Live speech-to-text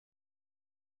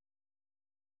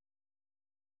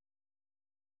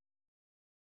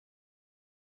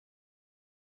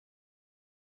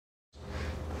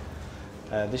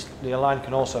The line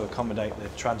can also accommodate the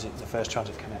first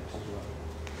Transit Connect as well,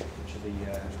 which are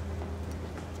the.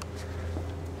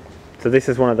 So this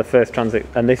is one of the first Transit,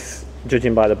 and this,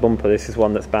 judging by the bumper, this is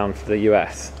one that's bound for the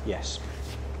US. Yes.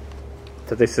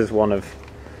 So this is one of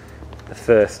the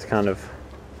first kind of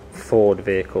Ford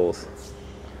vehicles,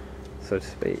 so to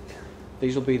speak.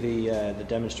 These will be the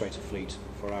demonstrator fleet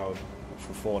for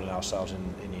Ford and ourselves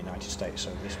in the United States.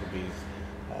 So this will be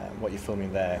what you're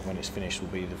filming there. When it's finished, will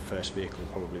be the first vehicle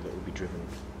probably that will be driven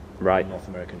right on North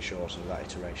American shores of that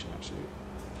iteration. Absolutely.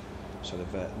 So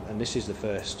and this is the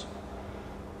first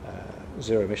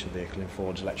zero-emission vehicle in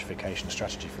Ford's electrification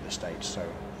strategy for the States. So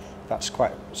that's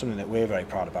quite something that we're very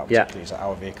proud about. Particularly, is that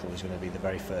our vehicle is going to be the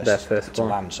very first to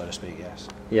land, so to speak. Yes.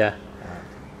 Yeah.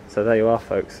 So there you are,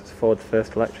 folks. It's Ford's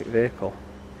first electric vehicle.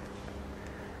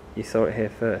 You saw it here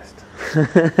first.